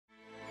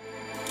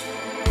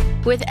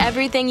With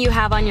everything you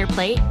have on your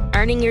plate,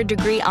 earning your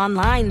degree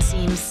online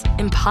seems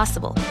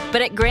impossible.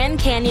 But at Grand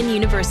Canyon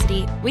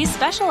University, we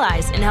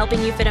specialize in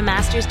helping you fit a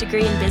master's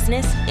degree in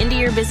business into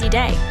your busy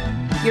day.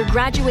 Your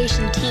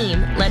graduation team,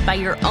 led by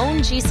your own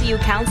GCU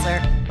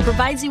counselor,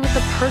 provides you with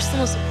the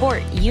personal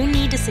support you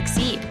need to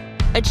succeed.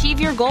 Achieve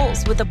your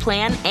goals with a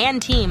plan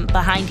and team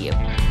behind you.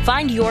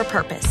 Find your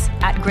purpose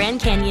at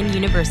Grand Canyon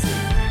University.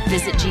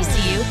 Visit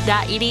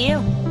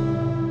gcu.edu.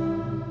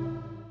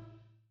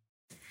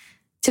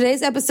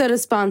 Today's episode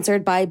is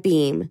sponsored by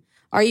Beam.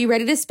 Are you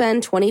ready to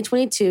spend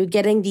 2022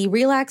 getting the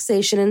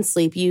relaxation and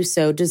sleep you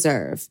so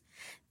deserve?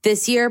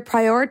 This year,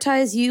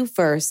 prioritize you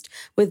first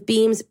with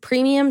Beam's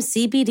premium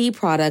CBD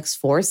products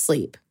for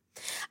sleep.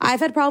 I've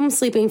had problems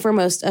sleeping for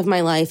most of my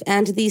life,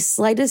 and the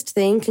slightest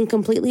thing can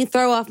completely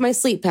throw off my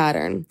sleep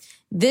pattern.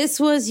 This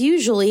was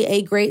usually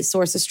a great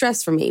source of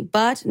stress for me,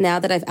 but now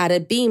that I've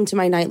added Beam to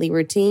my nightly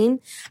routine,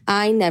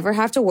 I never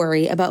have to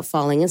worry about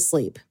falling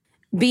asleep.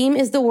 Beam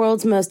is the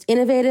world's most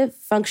innovative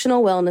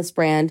functional wellness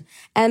brand,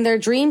 and their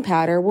Dream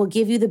Powder will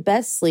give you the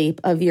best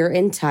sleep of your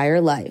entire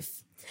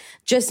life.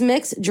 Just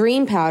mix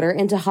Dream Powder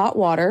into hot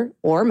water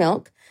or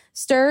milk,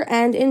 stir,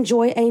 and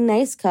enjoy a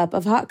nice cup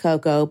of hot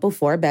cocoa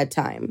before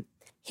bedtime.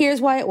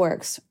 Here's why it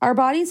works. Our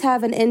bodies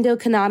have an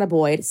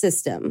endocannabinoid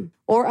system,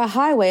 or a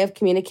highway of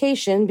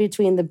communication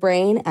between the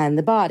brain and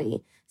the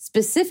body,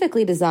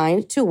 specifically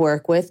designed to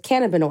work with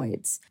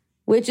cannabinoids,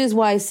 which is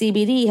why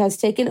CBD has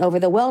taken over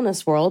the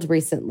wellness world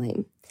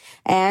recently.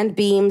 And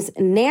Beam's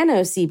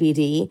Nano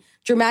CBD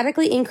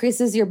dramatically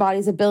increases your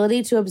body's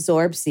ability to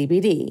absorb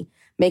CBD,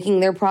 making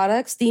their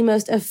products the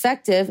most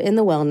effective in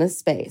the wellness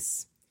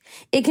space.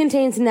 It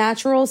contains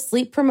natural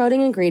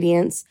sleep-promoting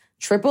ingredients,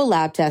 triple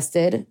lab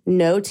tested,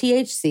 no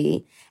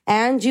THC,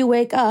 and you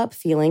wake up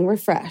feeling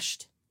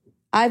refreshed.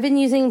 I've been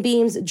using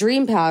Beam's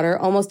Dream Powder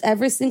almost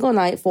every single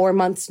night for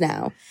months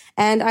now,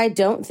 and I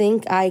don't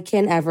think I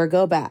can ever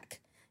go back.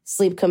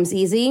 Sleep comes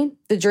easy,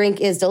 the drink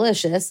is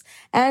delicious,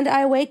 and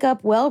I wake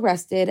up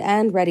well-rested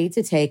and ready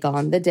to take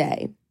on the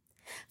day.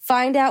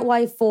 Find out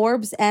why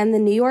Forbes and the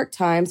New York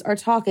Times are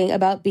talking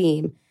about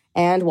Beam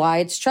and why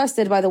it's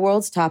trusted by the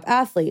world's top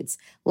athletes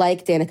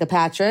like Danica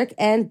Patrick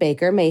and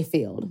Baker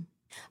Mayfield.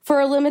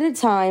 For a limited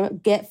time,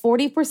 get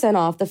 40%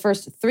 off the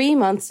first 3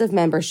 months of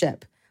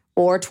membership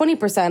or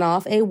 20%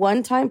 off a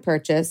one-time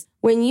purchase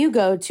when you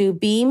go to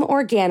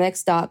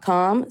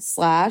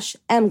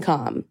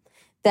beamorganics.com/mcom.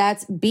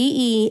 That's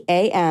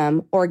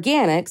BEAM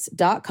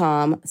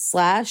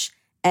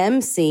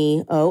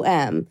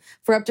organics.com/MCOM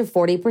for up to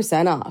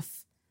 40%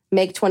 off.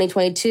 Make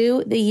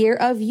 2022 the year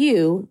of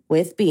you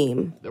with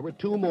Beam. There were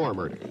 2 more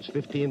murders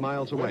 15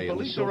 miles away. When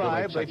police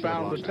arrived, they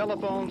found the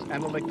telephones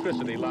and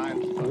electricity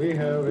lines. We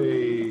have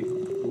a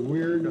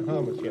weird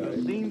homicide.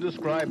 A scene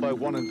described by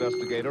one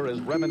investigator as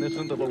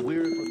reminiscent of a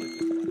weird...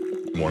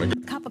 Morning.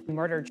 Cup of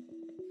murder.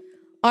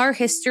 Our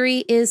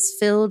history is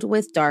filled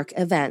with dark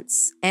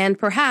events, and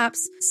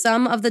perhaps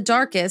some of the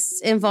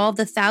darkest involve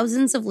the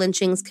thousands of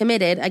lynchings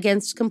committed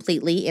against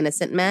completely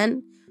innocent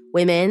men,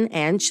 women,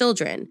 and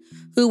children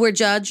who were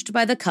judged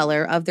by the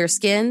color of their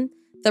skin,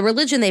 the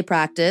religion they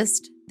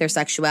practiced, their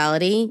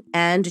sexuality,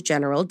 and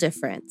general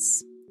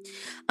difference.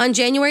 On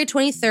January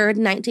 23,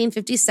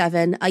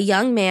 1957, a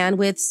young man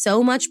with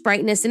so much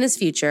brightness in his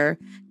future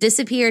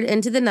disappeared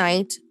into the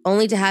night,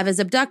 only to have his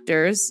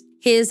abductors,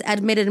 his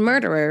admitted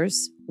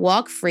murderers,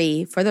 walk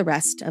free for the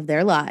rest of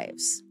their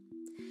lives.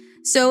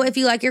 So if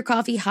you like your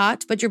coffee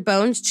hot but your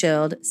bones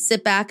chilled,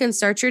 sit back and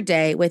start your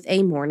day with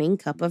a morning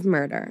cup of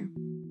murder.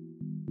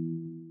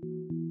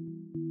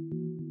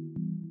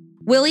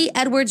 Willie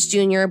Edwards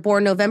Jr.,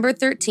 born November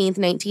 13,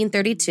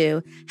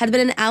 1932, had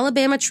been an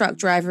Alabama truck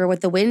driver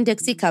with the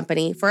Winn-Dixie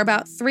Company for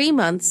about 3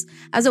 months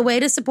as a way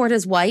to support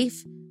his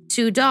wife,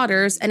 2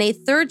 daughters, and a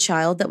 3rd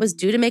child that was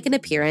due to make an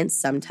appearance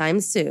sometime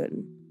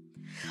soon.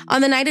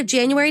 On the night of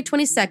January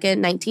 22,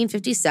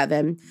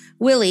 1957,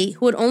 Willie,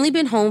 who had only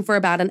been home for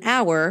about an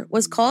hour,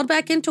 was called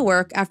back into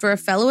work after a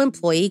fellow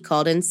employee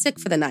called in sick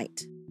for the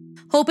night.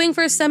 Hoping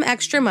for some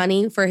extra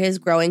money for his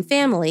growing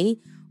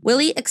family,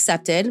 Willie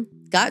accepted,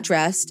 got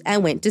dressed,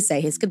 and went to say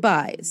his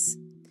goodbyes.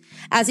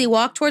 As he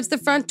walked towards the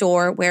front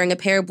door, wearing a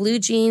pair of blue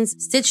jeans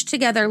stitched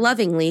together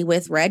lovingly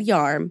with red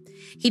yarn,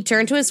 he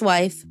turned to his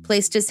wife,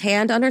 placed his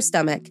hand on her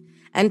stomach,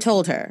 and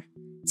told her,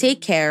 "Take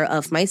care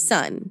of my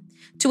son."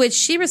 To which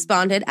she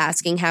responded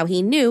asking how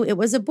he knew it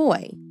was a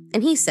boy,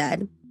 and he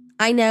said,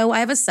 "I know I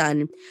have a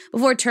son,"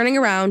 before turning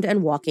around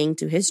and walking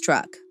to his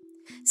truck.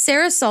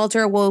 Sarah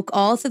Salter woke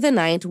all through the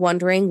night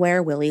wondering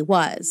where Willie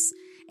was,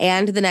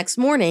 and the next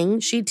morning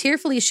she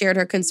tearfully shared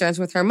her concerns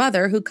with her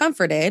mother, who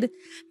comforted,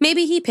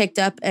 maybe he picked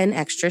up an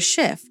extra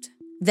shift.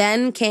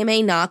 Then came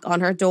a knock on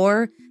her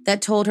door that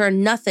told her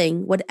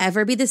nothing would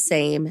ever be the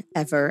same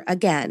ever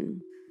again.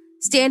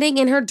 Standing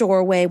in her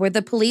doorway were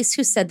the police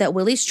who said that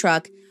Willie's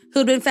truck,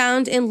 who'd been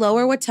found in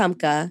Lower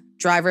Wetumpka,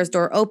 driver's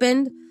door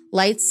opened,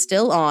 lights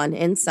still on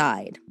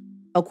inside.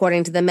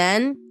 According to the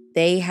men,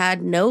 they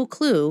had no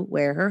clue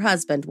where her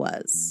husband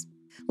was.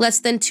 Less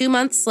than 2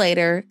 months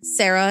later,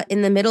 Sarah,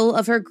 in the middle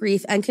of her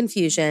grief and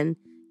confusion,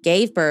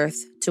 gave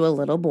birth to a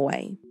little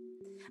boy.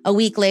 A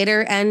week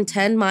later, and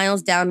 10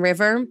 miles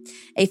downriver,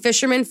 a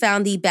fisherman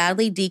found the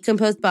badly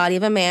decomposed body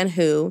of a man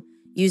who,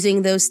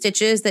 using those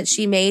stitches that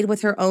she made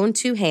with her own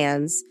 2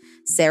 hands,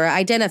 Sarah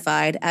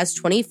identified as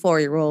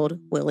 24-year-old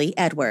Willie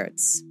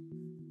Edwards.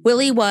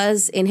 Willie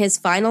was, in his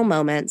final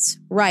moments,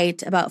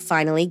 right about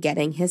finally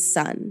getting his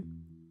son.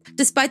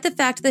 Despite the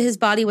fact that his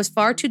body was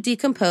far too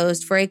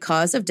decomposed for a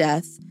cause of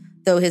death,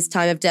 though his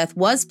time of death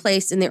was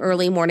placed in the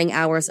early morning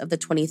hours of the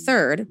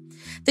 23rd,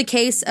 the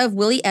case of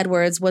Willie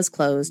Edwards was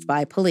closed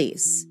by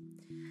police.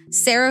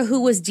 Sarah, who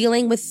was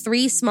dealing with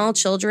 3 small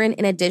children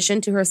in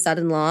addition to her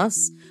sudden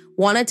loss,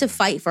 wanted to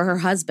fight for her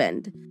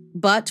husband,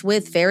 but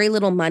with very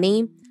little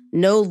money,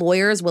 no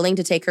lawyers willing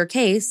to take her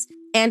case,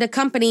 and a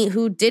company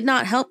who did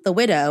not help the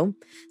widow,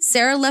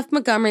 Sarah left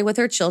Montgomery with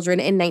her children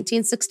in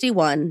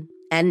 1961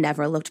 and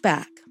never looked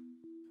back.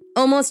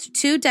 Almost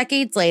 2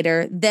 decades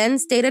later, then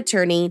State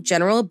Attorney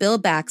General Bill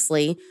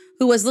Baxley,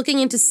 who was looking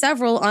into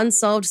several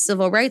unsolved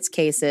civil rights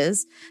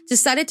cases,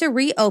 decided to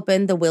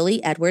reopen the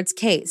Willie Edwards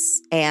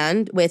case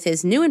and, with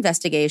his new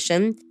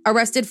investigation,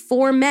 arrested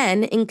 4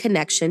 men in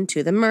connection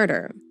to the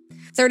murder.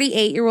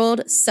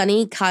 38-year-old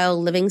Sonny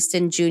Kyle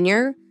Livingston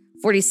Jr.,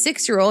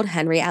 46-year-old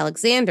Henry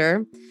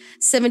Alexander,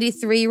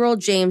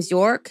 73-year-old James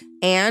York,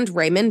 and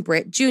Raymond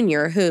Britt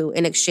Jr., who,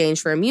 in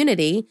exchange for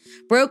immunity,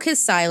 broke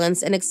his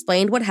silence and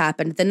explained what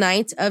happened the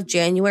night of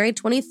January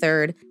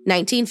 23,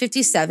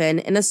 1957,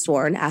 in a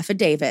sworn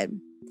affidavit.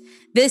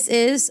 This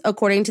is,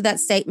 according to that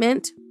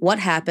statement, what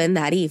happened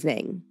that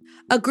evening.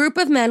 A group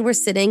of men were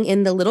sitting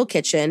in the little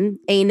kitchen,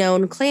 a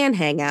known Klan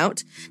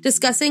hangout,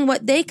 discussing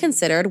what they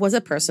considered was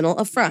a personal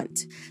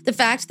affront. The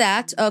fact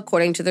that,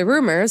 according to the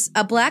rumors,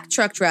 a black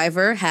truck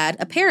driver had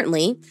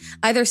apparently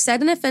either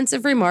said an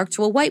offensive remark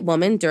to a white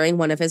woman during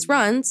one of his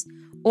runs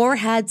or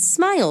had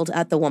smiled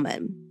at the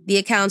woman. The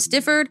accounts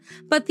differed,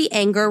 but the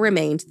anger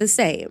remained the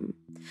same.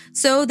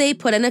 So they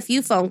put in a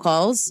few phone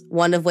calls,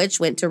 one of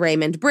which went to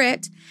Raymond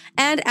Britt,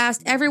 and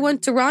asked everyone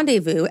to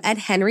rendezvous at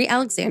Henry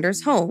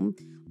Alexander's home,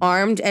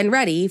 armed and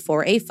ready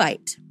for a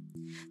fight.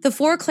 The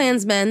 4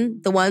 Klansmen,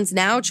 the ones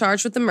now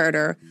charged with the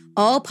murder,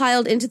 all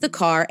piled into the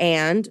car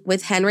and,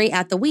 with Henry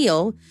at the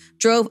wheel,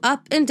 drove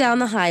up and down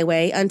the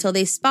highway until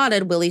they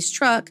spotted Willie's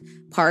truck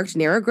parked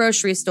near a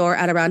grocery store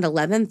at around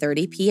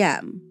 11:30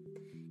 p.m.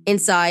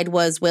 Inside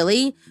was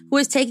Willie, who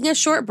was taking a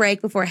short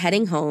break before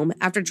heading home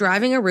after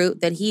driving a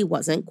route that he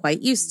wasn't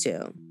quite used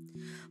to.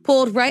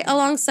 Pulled right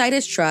alongside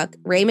his truck,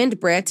 Raymond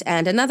Britt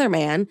and another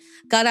man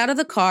got out of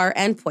the car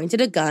and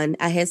pointed a gun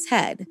at his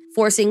head,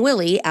 forcing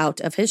Willie out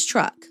of his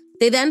truck.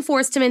 They then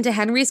forced him into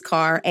Henry's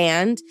car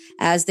and,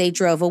 as they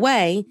drove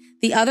away,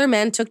 the other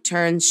men took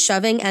turns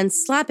shoving and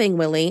slapping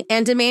Willie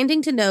and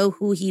demanding to know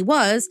who he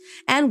was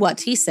and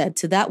what he said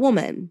to that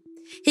woman.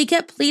 He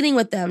kept pleading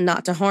with them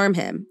not to harm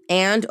him,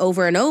 and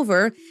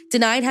over,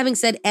 denied having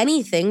said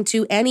anything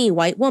to any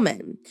white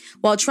woman,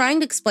 while trying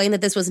to explain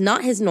that this was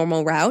not his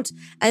normal route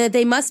and that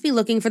they must be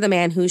looking for the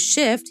man whose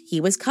shift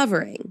he was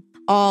covering,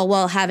 all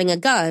while having a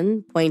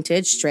gun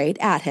pointed straight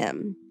at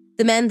him.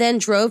 The men then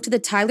drove to the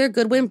Tyler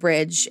Goodwin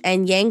Bridge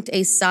and yanked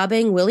a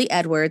sobbing Willie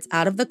Edwards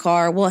out of the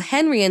car while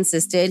Henry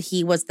insisted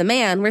he was the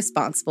man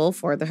responsible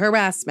for the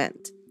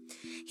harassment.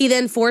 He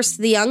then forced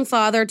the young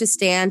father to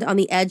stand on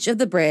the edge of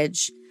the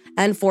bridge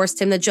and forced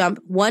him to jump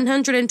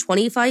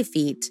 125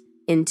 feet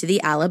into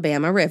the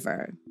Alabama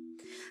River.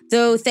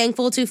 Though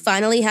thankful to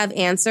finally have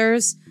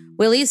answers,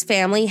 Willie's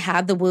family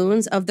had the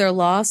wounds of their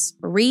loss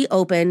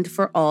reopened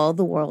for all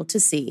the world to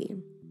see.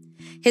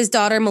 His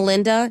daughter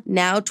Melinda,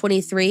 now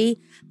 23,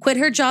 quit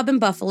her job in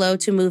Buffalo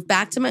to move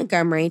back to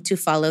Montgomery to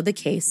follow the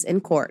case in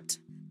court.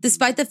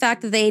 Despite the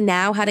fact that they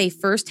now had a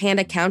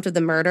first-hand account of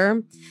the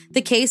murder,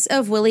 the case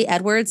of Willie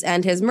Edwards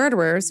and his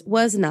murderers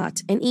was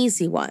not an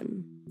easy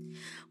one.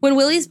 When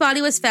Willie's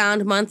body was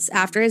found months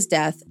after his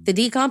death, the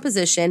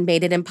decomposition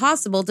made it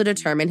impossible to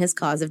determine his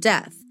cause of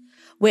death,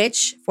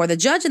 which, for the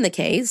judge in the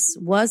case,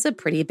 was a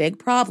pretty big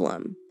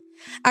problem.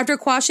 After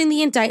quashing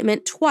the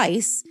indictment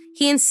twice,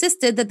 he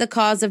insisted that the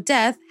cause of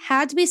death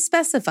had to be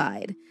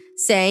specified,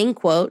 saying,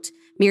 quote,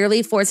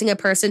 "Merely forcing a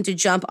person to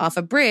jump off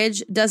a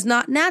bridge does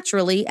not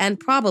naturally and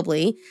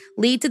probably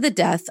lead to the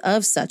death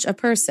of such a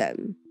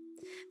person."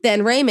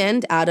 Then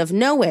Raymond, out of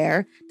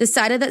nowhere,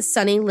 decided that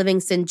Sonny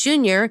Livingston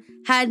Jr.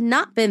 had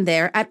not been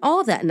there at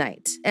all that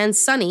night, and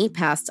Sonny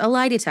passed a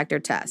lie detector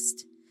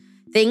test.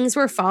 Things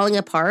were falling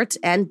apart,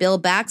 and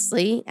Bill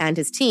Baxley and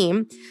his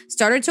team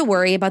started to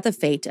worry about the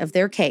fate of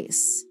their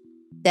case.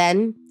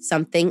 Then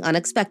something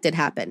unexpected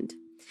happened.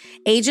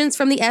 Agents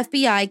from the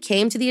FBI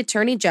came to the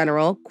Attorney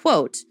General,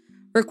 quote,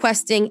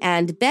 requesting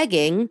and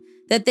begging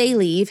that they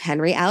leave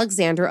Henry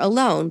Alexander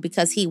alone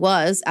because he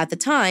was, at the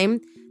time,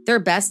 their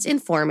best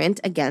informant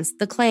against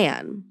the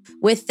Klan.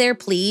 With their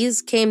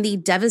pleas came the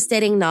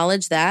devastating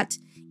knowledge that,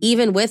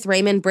 even with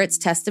Raymond Britt's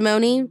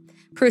testimony,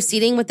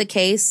 proceeding with the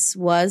case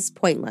was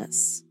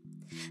pointless.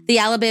 The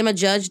Alabama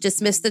judge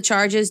dismissed the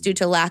charges due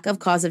to lack of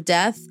cause of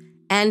death,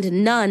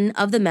 and none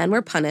of the men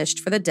were punished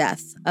for the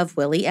death of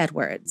Willie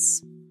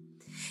Edwards.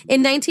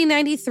 In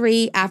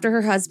 1993, after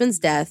her husband's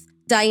death,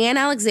 Diane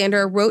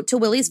Alexander wrote to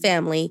Willie's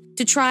family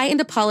to try and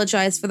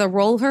apologize for the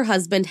role her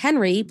husband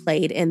Henry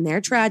played in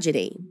their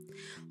tragedy,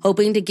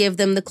 hoping to give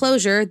them the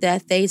closure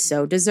that they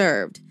so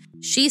deserved.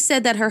 She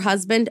said that her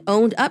husband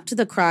owned up to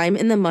the crime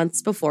in the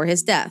months before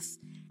his death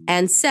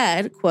and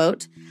said,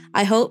 quote,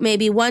 "I hope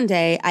maybe one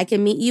day I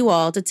can meet you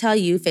all to tell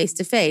you face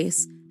to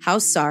face how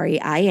sorry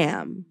I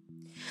am."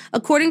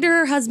 According to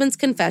her husband's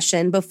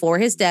confession before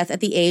his death at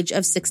the age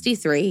of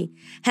 63,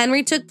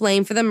 Henry took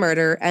blame for the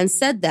murder and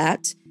said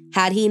that,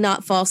 had he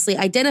not falsely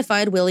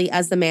identified Willie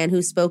as the man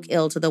who spoke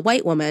ill to the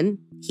white woman,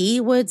 he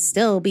would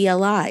still be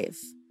alive.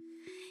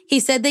 He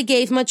said they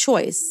gave him a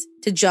choice,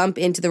 to jump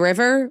into the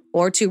river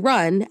or to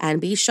run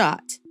and be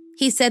shot.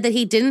 He said that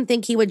he didn't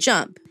think he would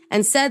jump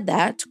and said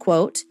that,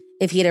 quote,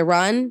 if he'd have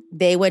run,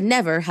 they would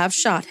never have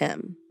shot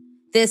him.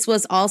 This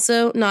was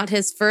also not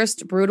his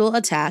first brutal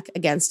attack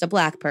against a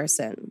black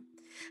person.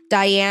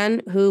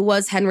 Diane, who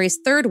was Henry's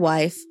third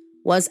wife,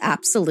 was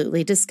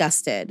absolutely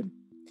disgusted.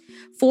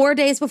 4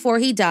 days before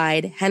he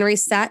died, Henry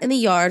sat in the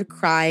yard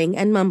crying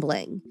and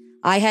mumbling,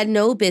 "I had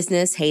no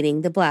business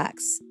hating the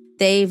blacks.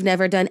 They've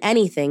never done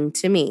anything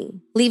to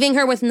me." Leaving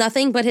her with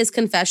nothing but his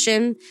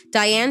confession,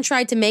 Diane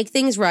tried to make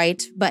things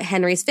right, but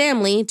Henry's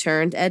family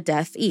turned a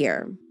deaf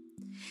ear.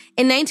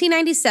 In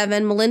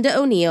 1997, Melinda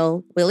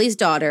O'Neill, Willie's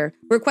daughter,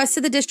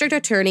 requested the district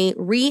attorney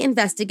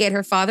reinvestigate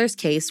her father's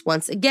case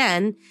once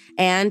again,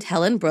 and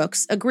Helen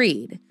Brooks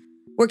agreed,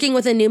 working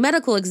with a new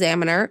medical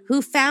examiner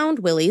who found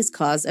Willie's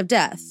cause of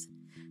death: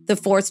 the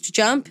forced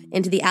jump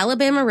into the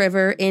Alabama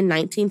River in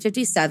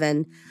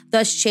 1957,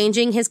 thus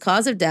changing his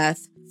cause of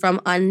death from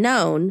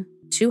unknown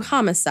to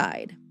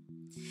homicide.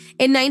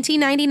 In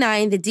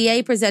 1999, the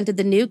DA presented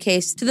the new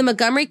case to the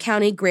Montgomery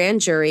County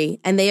grand jury,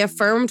 and they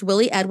affirmed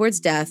Willie Edwards'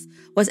 death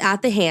was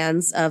at the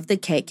hands of the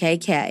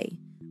KKK,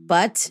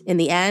 but in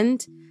the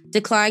end,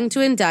 declined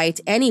to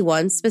indict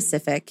anyone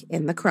specific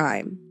in the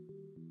crime.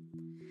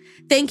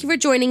 Thank you for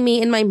joining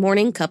me in my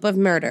morning cup of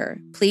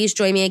murder. Please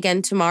join me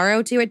again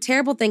tomorrow to hear a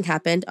terrible thing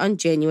happened on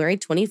January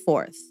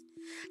 24th.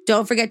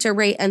 Don't forget to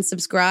rate and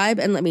subscribe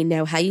and let me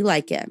know how you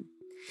like it.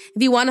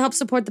 If you want to help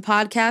support the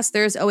podcast,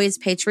 there's always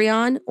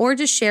Patreon or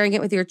just sharing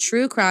it with your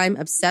true crime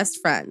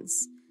obsessed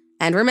friends.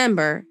 And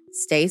remember,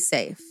 stay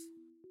safe.